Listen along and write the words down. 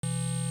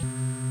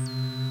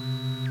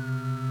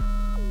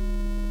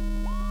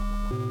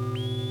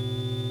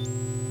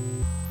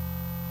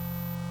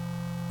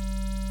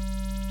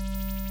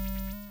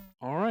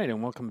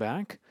and welcome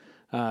back.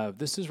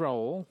 This is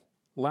Raul.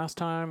 Last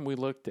time we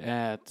looked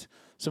at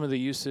some of the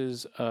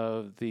uses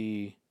of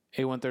the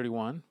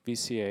A131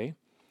 VCA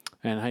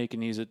and how you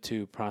can use it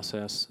to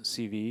process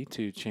CV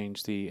to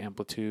change the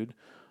amplitude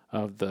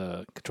of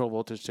the control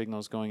voltage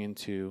signals going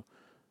into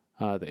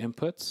the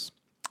inputs,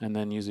 and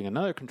then using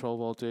another control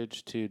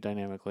voltage to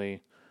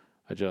dynamically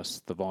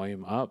adjust the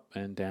volume up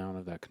and down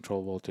of that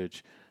control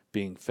voltage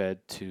being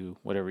fed to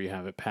whatever you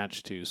have it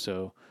patched to.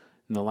 So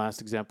in the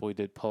last example we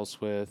did pulse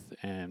width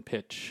and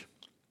pitch.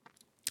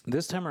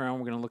 This time around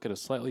we're going to look at a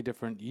slightly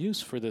different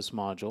use for this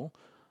module,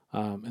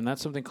 and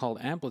that's something called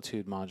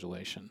amplitude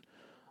modulation.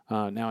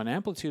 Now in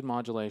amplitude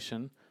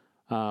modulation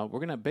we're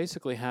going to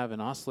basically have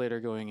an oscillator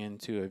going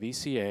into a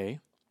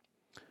VCA,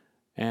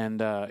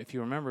 and if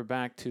you remember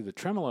back to the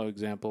tremolo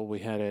example, we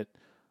had it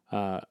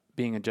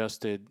being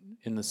adjusted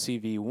in the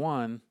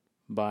CV1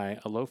 by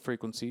a low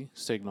frequency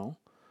signal,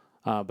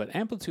 but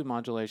amplitude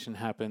modulation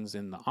happens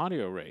in the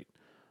audio rate.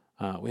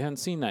 We haven't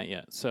seen that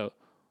yet, so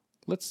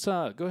let's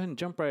go ahead and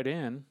jump right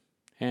in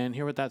and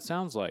hear what that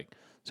sounds like.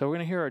 So we're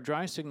going to hear our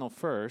dry signal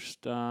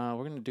first. We're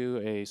going to do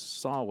a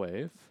saw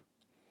wave,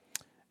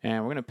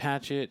 and we're going to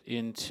patch it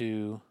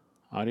into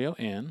audio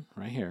in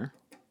right here.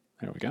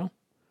 There we go.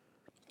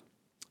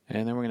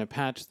 And then we're going to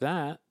patch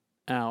that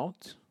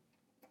out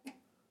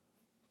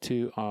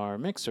to our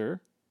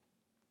mixer.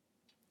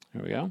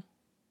 There we go.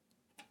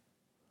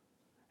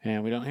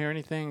 And we don't hear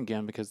anything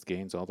again because the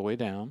gain's all the way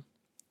down.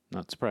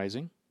 Not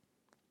surprising.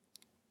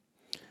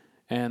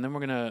 And then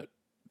we're going to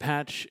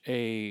patch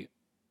a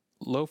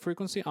low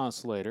frequency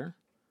oscillator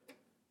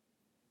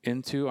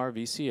into our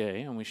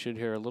VCA, and we should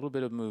hear a little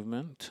bit of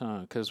movement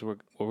because what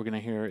we're going to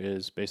hear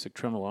is basic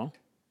tremolo.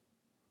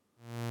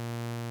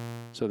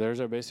 So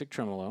there's our basic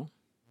tremolo.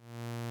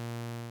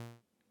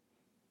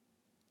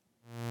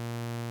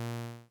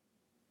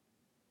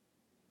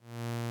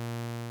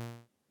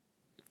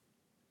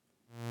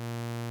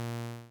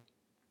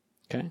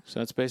 Okay, so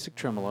that's basic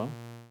tremolo.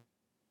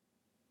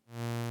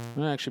 I'm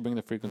going to actually bring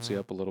the frequency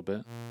up a little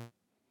bit.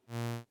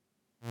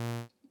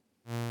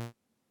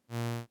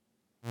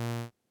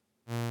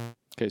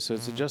 Okay, so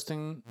it's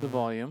adjusting the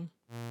volume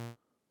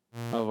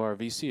of our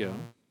VCO.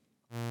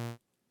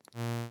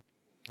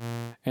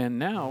 And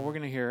now we're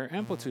going to hear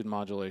amplitude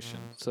modulation.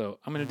 So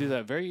I'm going to do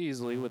that very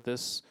easily with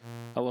this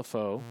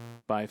LFO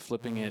by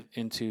flipping it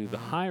into the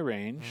high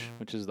range,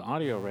 which is the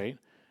audio rate,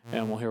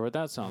 and we'll hear what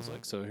that sounds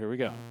like. So here we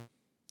go.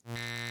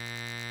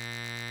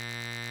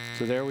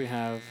 So there we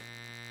have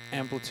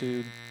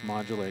amplitude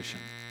modulation.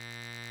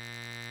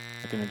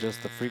 I can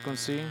adjust the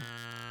frequency.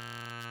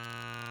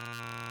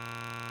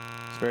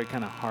 It's very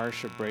kind of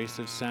harsh,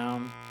 abrasive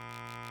sound.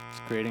 It's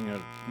creating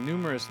a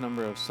numerous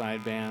number of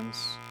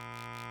sidebands.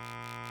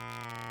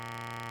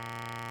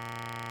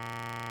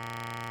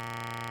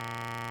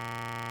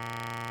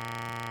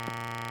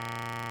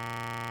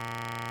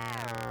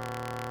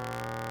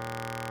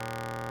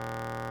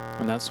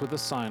 And that's with a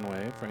sine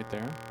wave right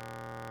there.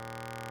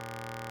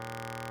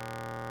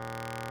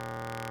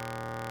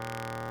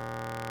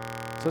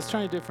 So let's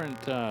try a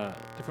different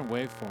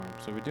waveform.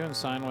 So we're doing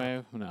sine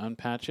wave. I'm going to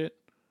unpatch it,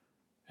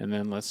 and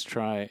then let's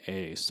try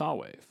a saw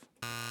wave.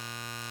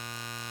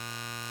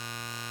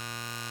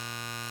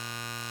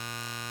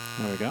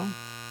 There we go.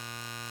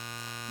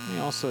 Let me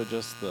also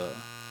adjust the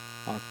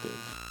octave.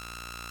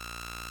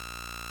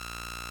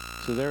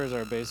 So there is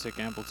our basic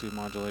amplitude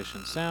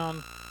modulation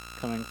sound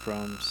coming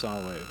from saw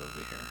wave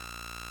over here.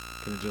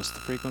 You can adjust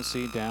the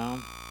frequency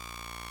down,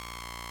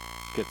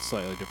 get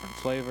slightly different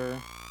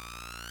flavor.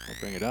 I'll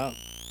bring it up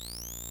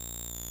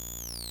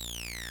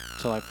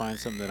until I find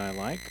something that I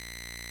like.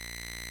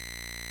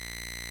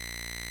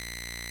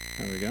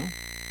 There we go.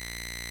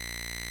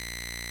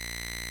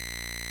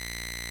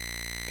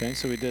 Okay,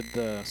 so we did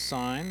the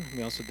sine,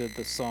 we also did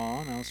the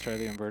saw. Now let's try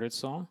the inverted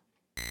saw.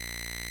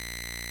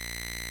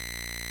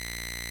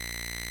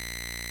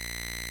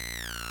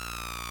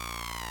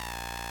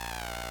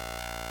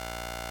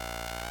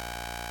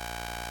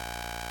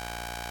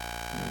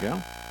 There we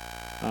go.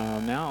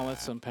 Now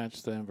let's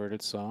unpatch the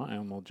inverted saw,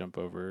 and we'll jump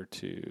over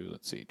to,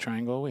 let's see,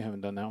 triangle. We haven't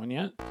done that one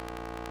yet.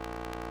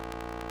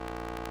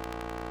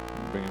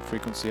 Bring the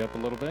frequency up a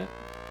little bit.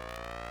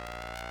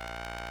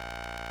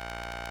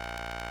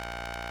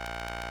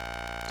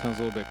 Sounds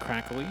a little bit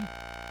crackly.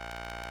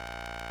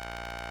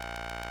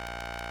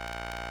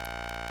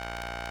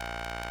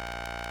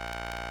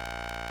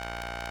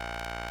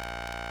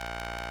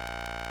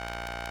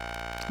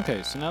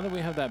 Okay, so now that we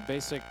have that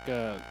basic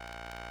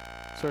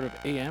sort of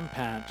AM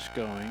patch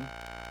going,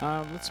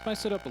 let's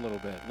spice it up a little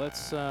bit.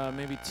 Let's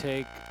maybe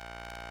take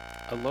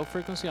a low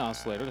frequency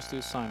oscillator, let's do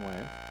a sine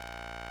wave,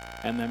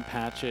 and then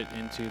patch it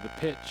into the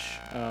pitch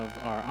of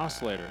our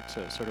oscillator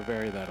to sort of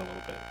vary that a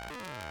little bit.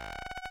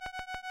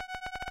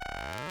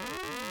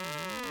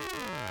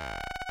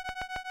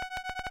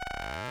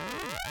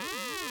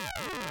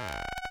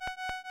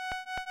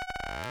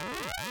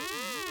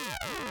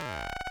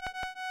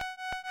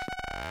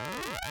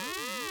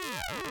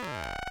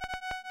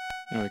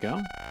 There we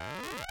go.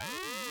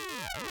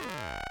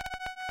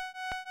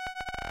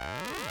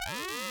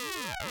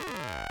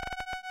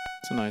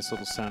 nice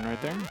little sound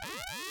right there.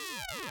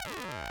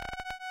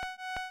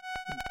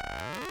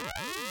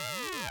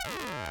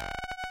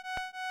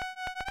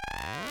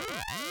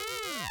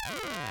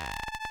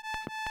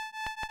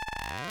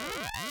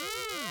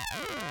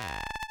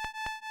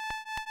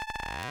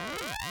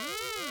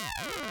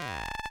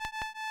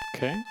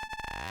 Okay.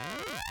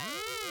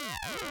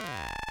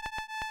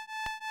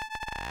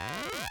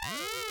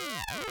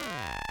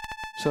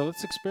 So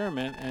let's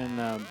experiment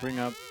and bring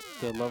up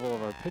the level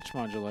of our pitch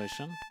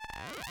modulation.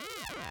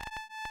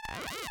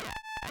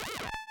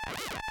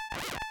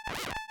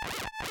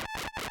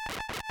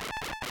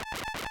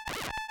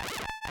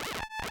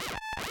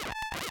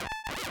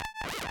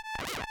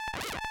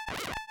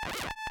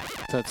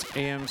 So that's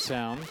AM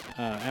sound,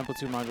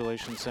 amplitude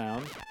modulation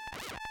sound,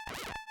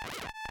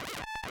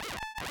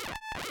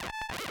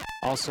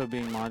 also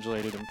being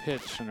modulated in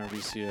pitch in our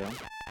VCO.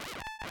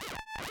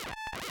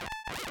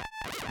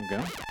 There we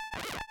go.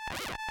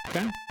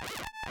 Okay.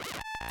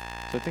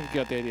 So I think you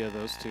got the idea of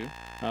those two.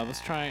 Let's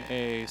try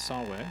a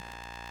saw wave.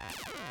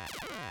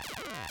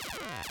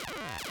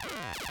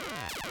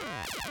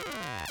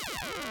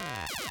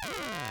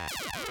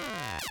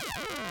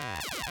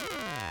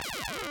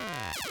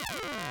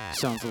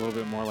 Sounds a little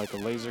bit more like a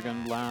laser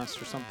gun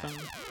blast or something.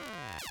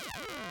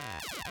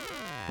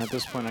 At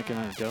this point I can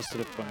adjust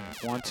it if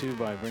I want to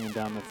by bringing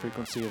down the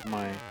frequency of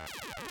my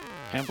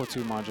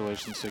amplitude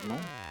modulation signal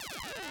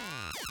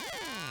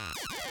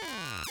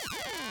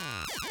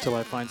till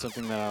I find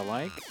something that I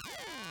like.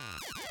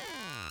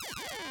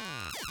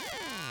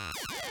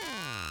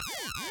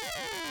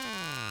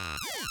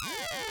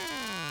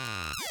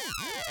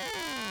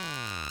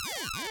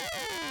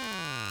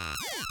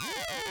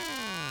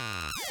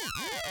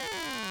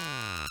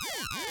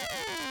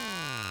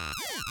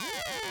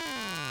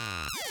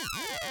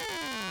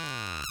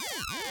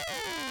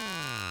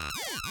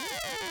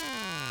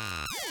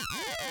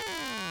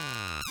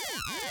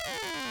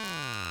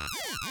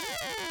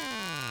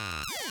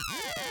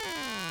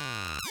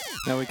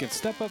 Now we can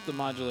step up the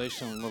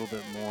modulation a little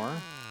bit more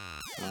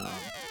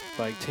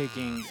by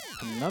taking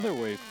another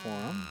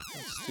waveform.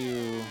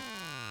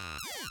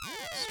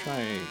 Let's try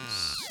a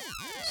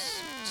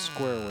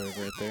square wave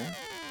right there.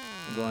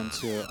 Go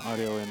into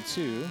audio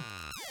in2.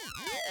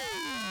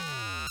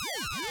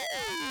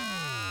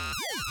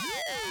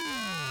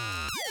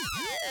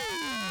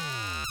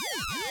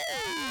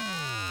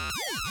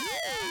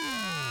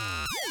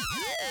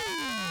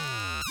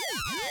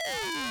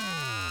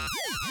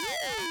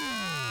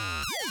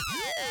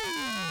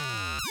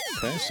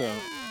 Okay, so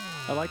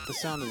I like the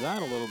sound of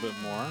that a little bit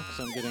more because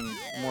I'm getting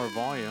more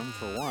volume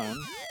for one.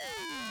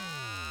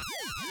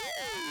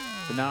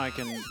 But now I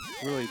can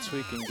really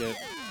tweak and get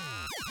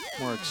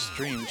more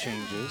extreme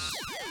changes.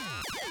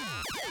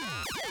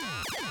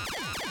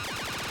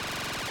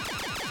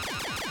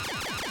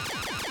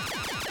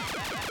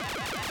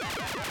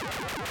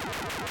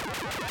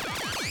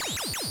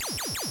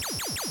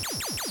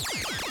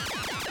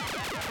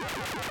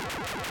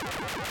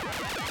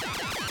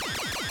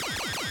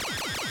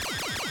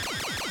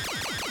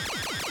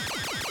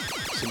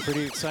 Some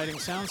pretty exciting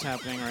sounds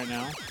happening right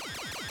now.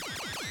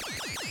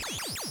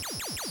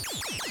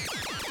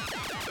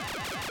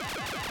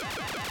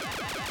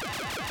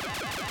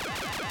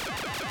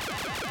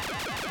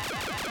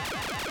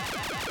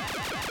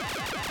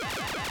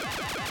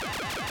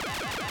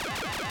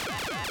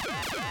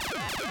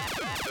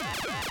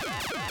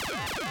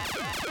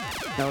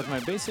 Now with my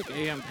basic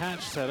AM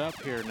patch set up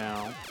here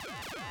now,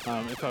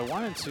 if I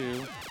wanted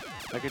to,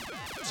 I could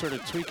sort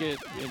of tweak it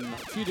in a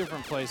few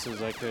different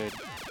places. I could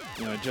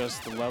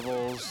adjust the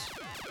levels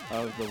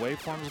of the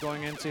waveforms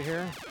going into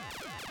here.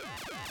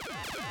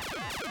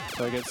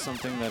 So I get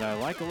something that I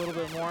like a little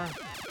bit more.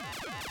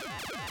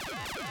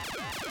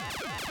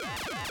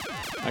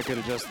 I could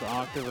adjust the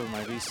octave of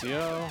my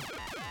VCO.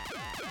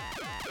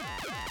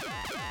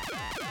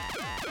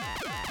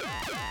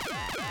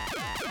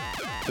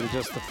 Could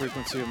adjust the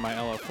frequency of my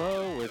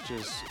LFO, which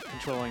is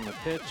controlling the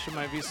pitch of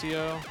my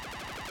VCO.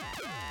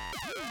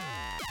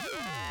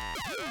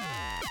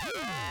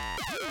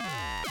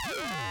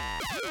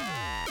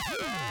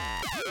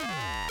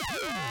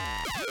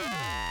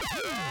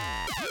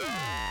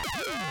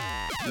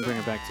 And bring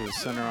it back to the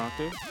center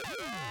octave.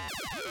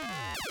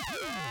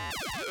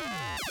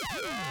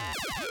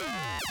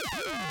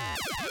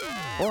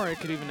 Or I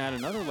could even add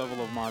another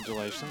level of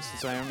modulation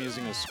since I am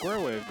using a square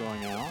wave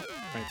going out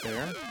right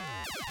there.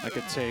 I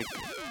could take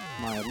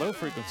my low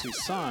frequency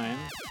sine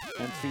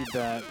and feed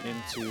that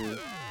into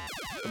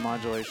the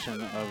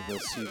modulation of the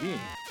CV,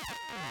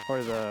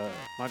 or the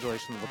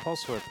modulation of the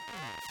pulse width.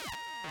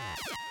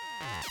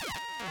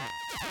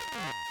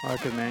 Or I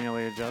could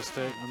manually adjust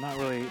it. I'm not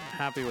really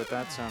happy with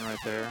that sound right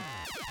there.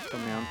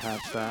 Let me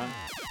unpatch that.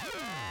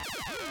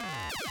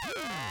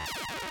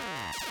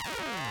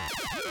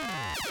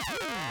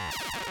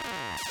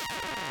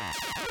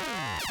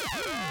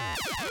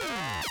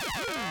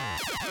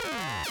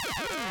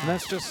 And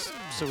that's just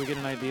so we get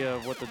an idea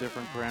of what the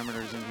different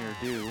parameters in here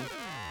do.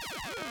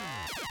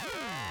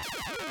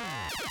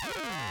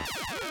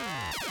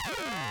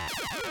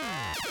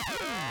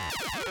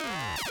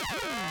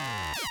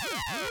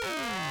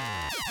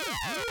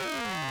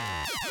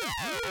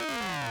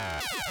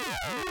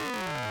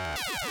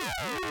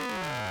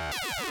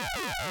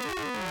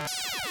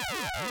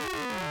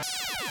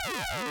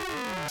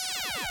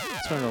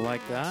 Starting to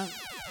like that.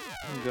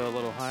 And go a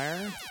little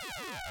higher.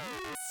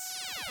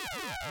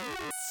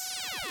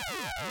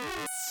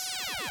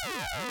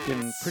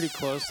 Getting pretty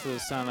close to the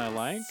sound I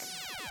like.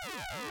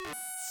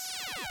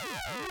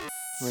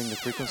 Bring the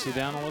frequency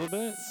down a little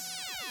bit.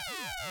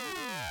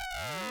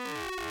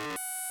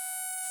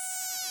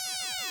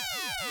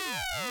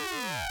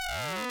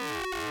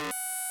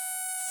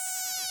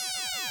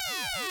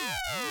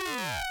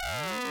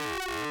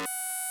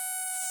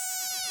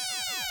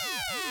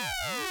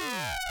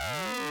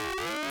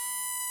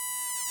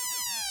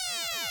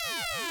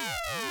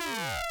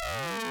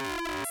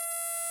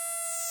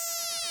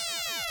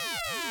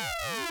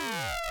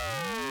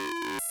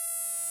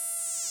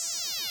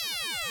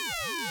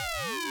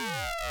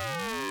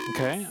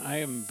 Okay, I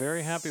am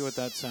very happy with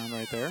that sound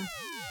right there.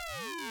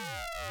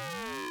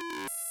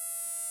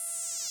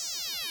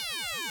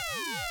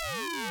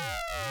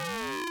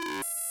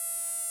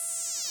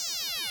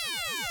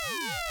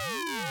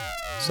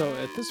 So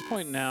at this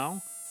point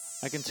now,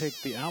 I can take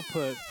the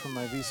output from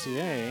my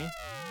VCA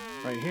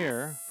right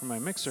here from my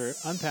mixer,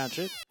 unpatch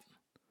it,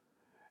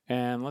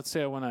 and let's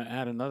say I want to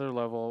add another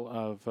level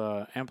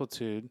of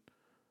amplitude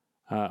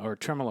or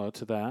tremolo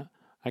to that.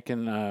 I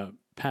can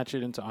patch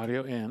it into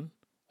audio in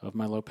of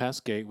my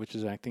low-pass gate, which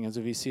is acting as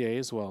a VCA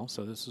as well.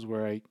 So this is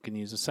where I can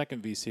use a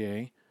second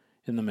VCA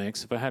in the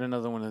mix. If I had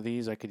another one of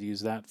these, I could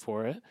use that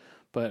for it.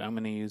 But I'm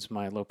going to use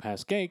my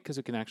low-pass gate because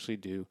it can actually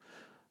do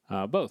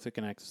both. It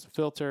can act as a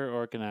filter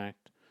or it can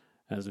act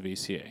as a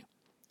VCA.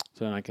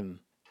 So then I can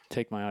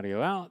take my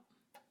audio out,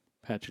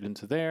 patch it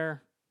into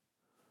there.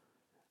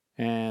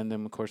 And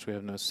then, of course, we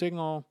have no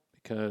signal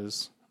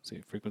because, let's see,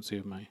 frequency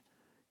of my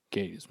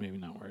gate is maybe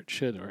not where it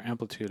should, or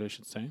amplitude, I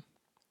should say.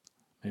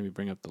 Maybe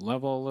bring up the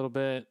level a little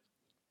bit.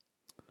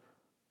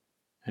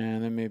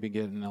 And then maybe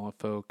get an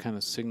LFO kind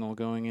of signal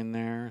going in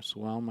there as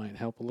well, might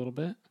help a little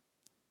bit.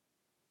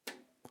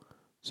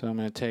 So I'm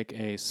going to take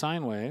a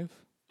sine wave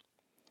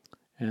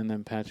and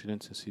then patch it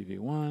into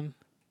CV1.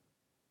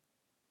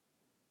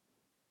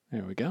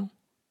 There we go.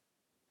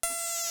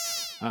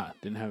 Ah,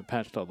 didn't have it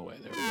patched all the way.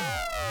 There we go.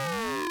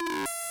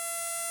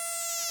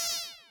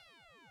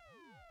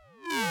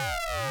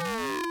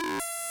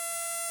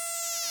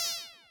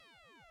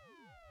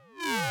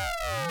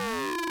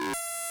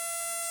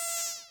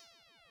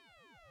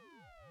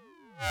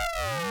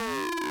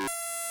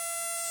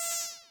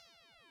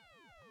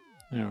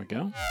 There we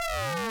go.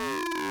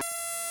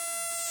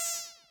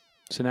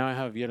 So now I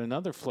have yet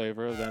another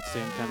flavor of that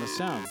same kind of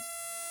sound.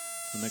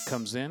 And that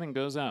comes in and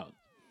goes out.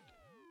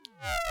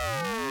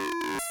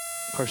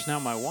 Of course, now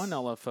my one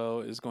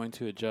LFO is going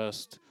to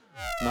adjust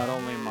not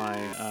only my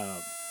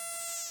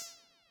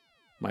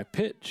my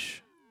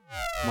pitch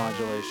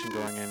modulation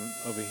going in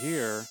over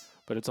here,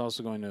 but it's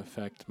also going to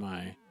affect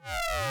my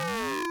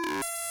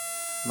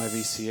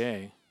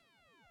VCA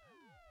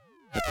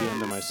at the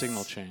end of my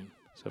signal chain.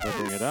 So if I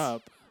bring it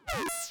up,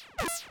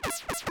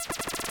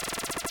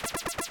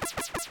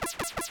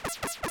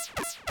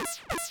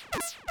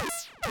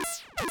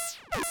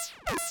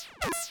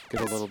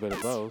 get a little bit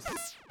of both.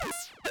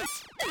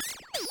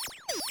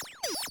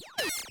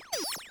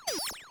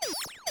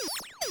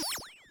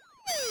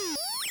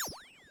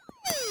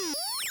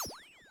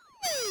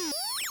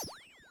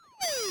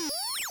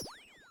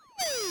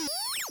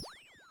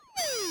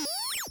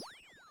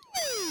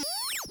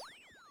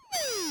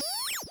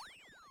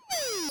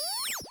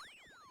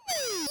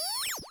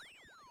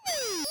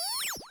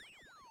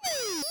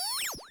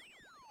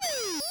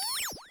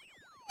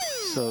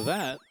 So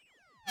that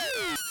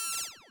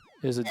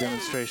is a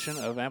demonstration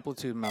of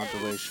amplitude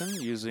modulation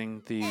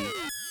using the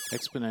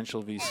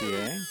exponential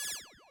VCA.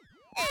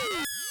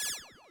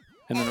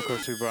 And then, of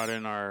course, we brought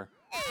in our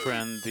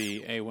friend,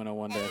 the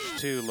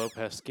A101-2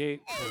 low-pass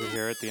gate over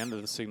here at the end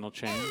of the signal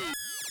chain,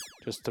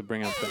 just to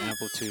bring up the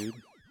amplitude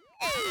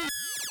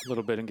a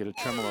little bit and get a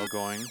tremolo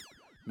going,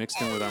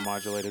 mixed in with our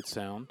modulated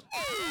sound.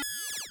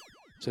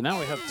 So now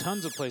we have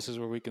tons of places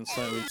where we can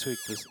slightly tweak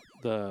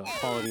the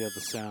quality of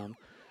the sound.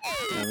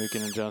 And we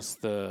can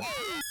adjust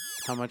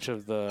how much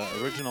of the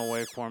original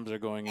waveforms are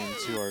going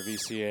into our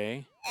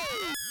VCA.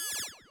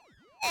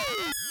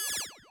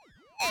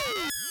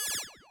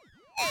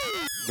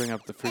 Bring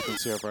up the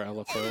frequency of our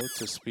LFO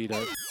to speed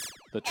up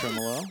the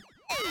tremolo.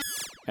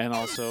 And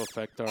also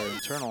affect our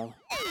internal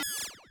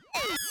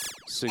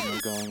signal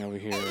going over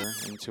here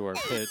into our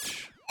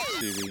pitch,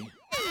 CV.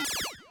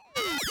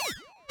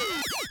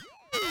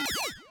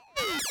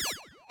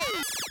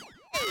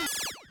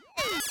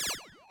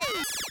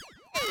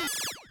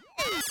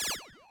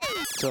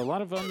 So a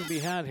lot of fun to be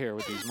had here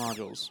with these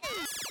modules.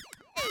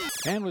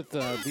 And with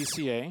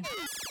VCA.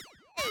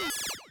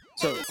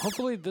 So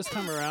hopefully this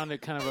time around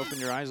it kind of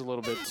opened your eyes a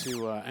little bit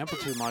to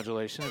amplitude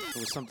modulation. If it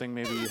was something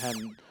maybe you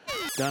hadn't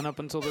done up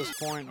until this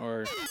point,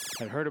 or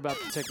had heard about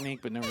the technique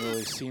but never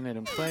really seen it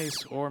in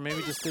place, or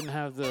maybe just didn't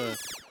have the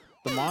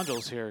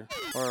modules here,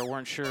 or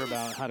weren't sure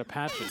about how to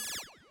patch it.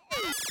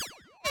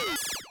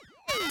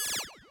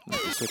 I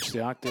can switch the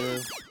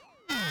octave.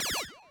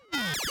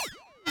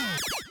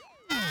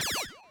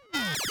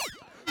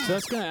 So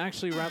that's going to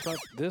actually wrap up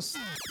this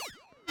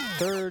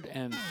third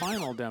and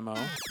final demo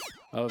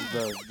of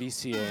the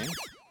VCA.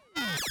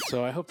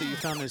 So I hope that you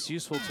found this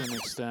useful to an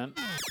extent.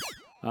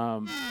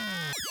 And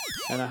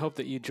I hope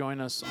that you join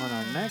us on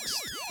our next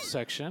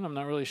section. I'm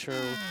not really sure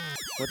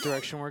what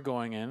direction we're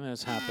going in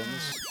as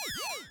happens.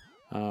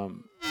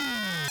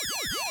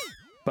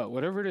 But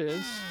whatever it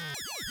is,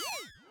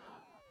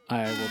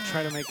 I will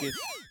try to make it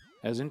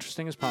as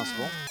interesting as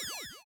possible.